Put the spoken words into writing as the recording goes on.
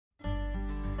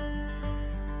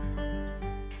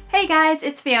Hey guys,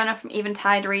 it's Fiona from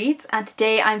Eventide Reads, and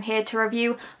today I'm here to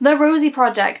review The Rosie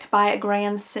Project by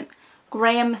Graham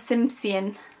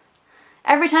Simpson.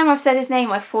 Every time I've said his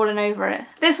name, I've fallen over it.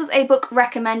 This was a book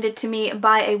recommended to me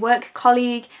by a work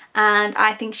colleague, and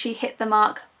I think she hit the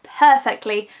mark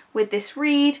perfectly with this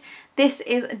read. This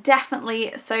is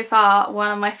definitely, so far,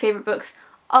 one of my favourite books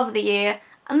of the year,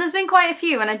 and there's been quite a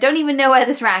few, and I don't even know where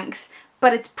this ranks,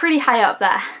 but it's pretty high up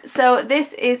there. So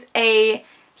this is a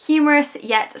humorous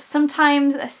yet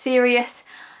sometimes a serious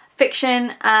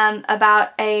fiction about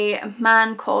a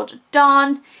man called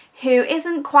Don who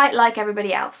isn't quite like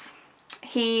everybody else.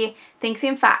 He thinks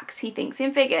in facts, he thinks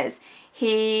in figures,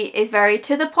 he is very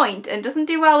to the point and doesn't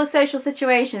do well with social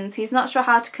situations. He's not sure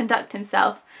how to conduct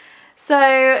himself.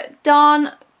 So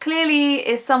Don clearly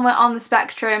is somewhere on the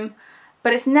spectrum,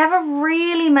 but it's never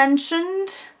really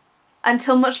mentioned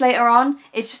until much later on.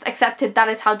 It's just accepted that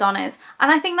is how Don is.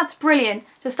 And I think that's brilliant.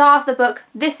 To start off the book,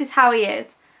 this is how he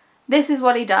is. This is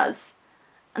what he does.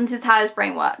 And this is how his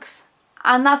brain works.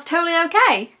 And that's totally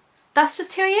okay. That's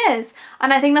just who he is.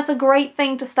 And I think that's a great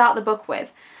thing to start the book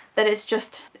with. That it's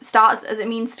just starts as it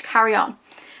means to carry on.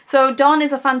 So Don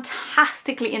is a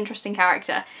fantastically interesting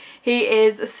character. He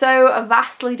is so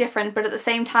vastly different, but at the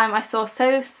same time I saw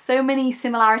so many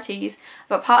similarities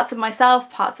about parts of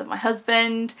myself, parts of my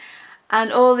husband, and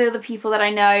all the other people that I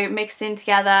know mixed in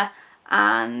together,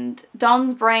 and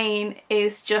Don's brain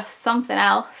is just something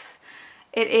else.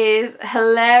 It is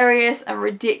hilarious and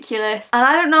ridiculous, and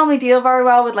I don't normally deal very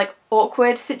well with like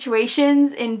awkward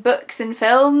situations in books and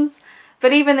films,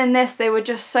 but even in this they were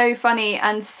just so funny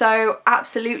and so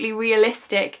absolutely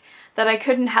realistic that I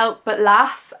couldn't help but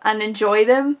laugh and enjoy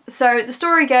them. So the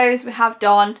story goes, we have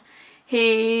Don.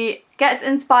 He gets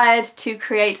inspired to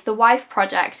create the Wife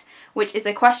Project, which is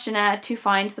a questionnaire to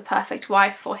find the perfect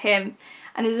wife for him.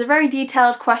 And it's a very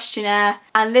detailed questionnaire,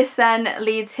 and this then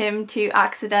leads him to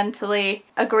accidentally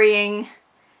agreeing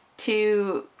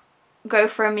to go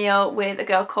for a meal with a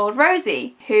girl called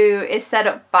Rosie, who is set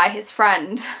up by his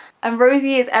friend. And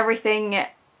Rosie is everything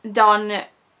Don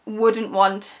wouldn't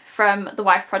want from the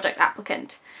Wife Project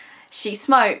applicant. She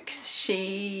smokes,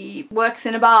 she works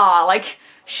in a bar, like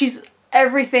she's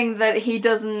everything that he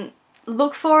doesn't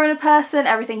look for in a person,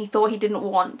 everything he thought he didn't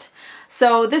want.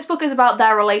 So this book is about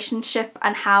their relationship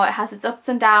and how it has its ups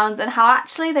and downs and how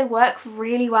actually they work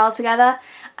really well together,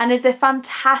 and it's a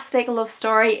fantastic love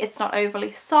story. It's not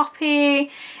overly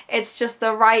soppy, it's just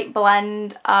the right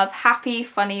blend of happy,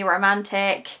 funny,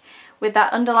 romantic, with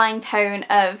that underlying tone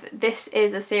of this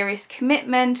is a serious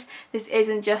commitment, this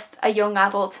isn't just a young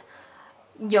adult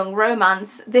young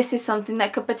romance, this is something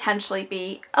that could potentially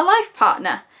be a life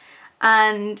partner.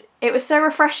 And it was so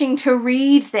refreshing to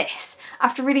read this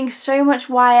after reading so much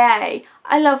YA.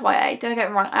 I love YA, don't get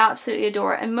me wrong, I absolutely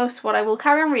adore it, and most of what I will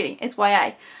carry on reading is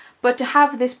YA. But to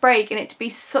have this break and it to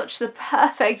be such the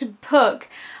perfect book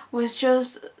was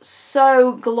just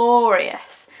so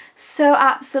glorious. So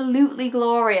absolutely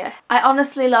glorious. I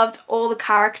honestly loved all the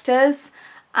characters,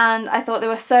 and I thought they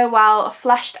were so well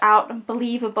fleshed out and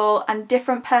believable, and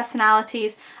different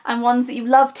personalities and ones that you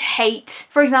love to hate.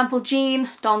 For example, Jean,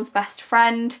 Don's best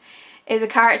friend, is a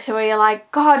character where you're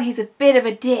like, God, he's a bit of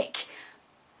a dick,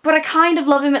 but I kind of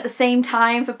love him at the same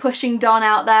time for pushing Don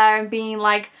out there and being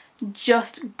like,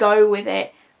 just go with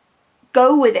it,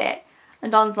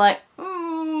 and Don's like,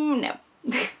 no.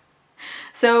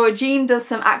 So Jean does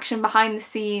some action behind the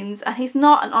scenes, and he's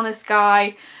not an honest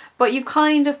guy, but you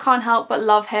kind of can't help but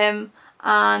love him,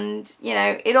 and you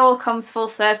know, it all comes full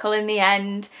circle in the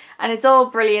end, and it's all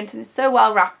brilliant and it's so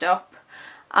well wrapped up.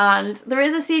 And there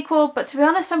is a sequel, but to be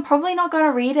honest, I'm probably not going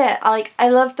to read it. I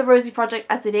loved The Rosie Project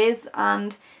as it is,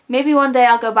 and maybe one day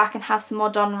I'll go back and have some more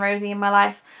Don and Rosie in my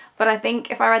life, but I think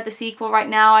if I read the sequel right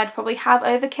now I'd probably have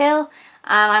overkill,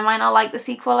 and I might not like the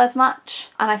sequel as much,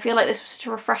 and I feel like this was such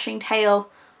a refreshing tale.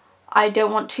 I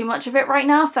don't want too much of it right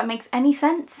now, if that makes any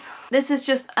sense. This is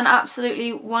just an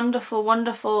absolutely wonderful,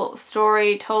 wonderful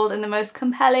story told in the most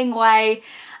compelling way,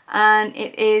 and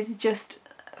it is just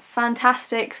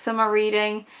fantastic summer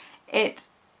reading. It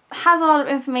has a lot of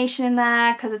information in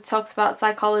there because it talks about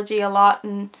psychology a lot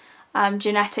and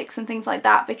genetics and things like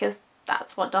that, because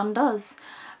that's what Don does.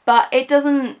 But it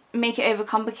doesn't make it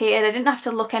overcomplicated. I didn't have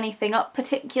to look anything up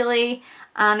particularly,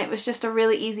 and it was just a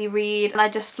really easy read, and I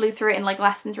just flew through it in like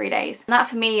less than 3 days. And that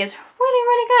for me is really,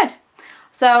 really good.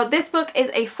 So this book is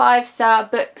a 5-star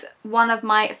book, one of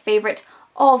my favourite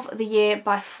of the year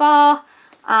by far,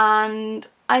 and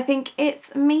I think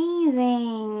it's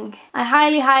amazing. I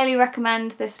highly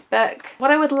recommend this book.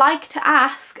 What I would like to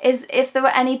ask is if there were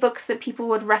any books that people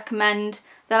would recommend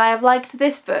that I have liked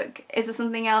this book. Is there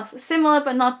something else similar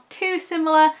but not too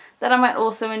similar that I might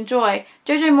also enjoy?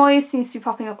 Jojo Moyes seems to be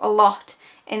popping up a lot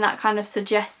in that kind of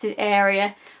suggested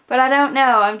area, but I don't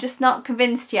know, I'm just not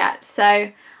convinced yet, so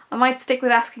I might stick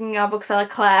with asking our bookseller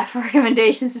Claire for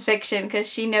recommendations for fiction because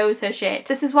she knows her shit.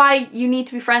 This is why you need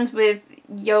to be friends with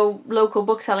your local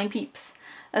bookselling peeps,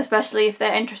 especially if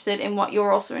they're interested in what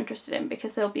you're also interested in,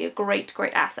 because they'll be a great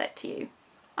asset to you.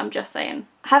 I'm just saying.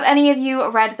 Have any of you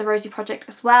read The Rosie Project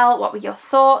as well? What were your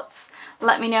thoughts?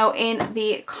 Let me know in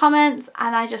the comments.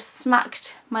 And I just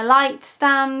smacked my light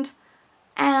stand.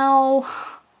 Ow.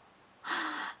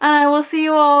 And I will see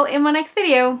you all in my next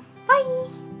video.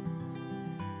 Bye!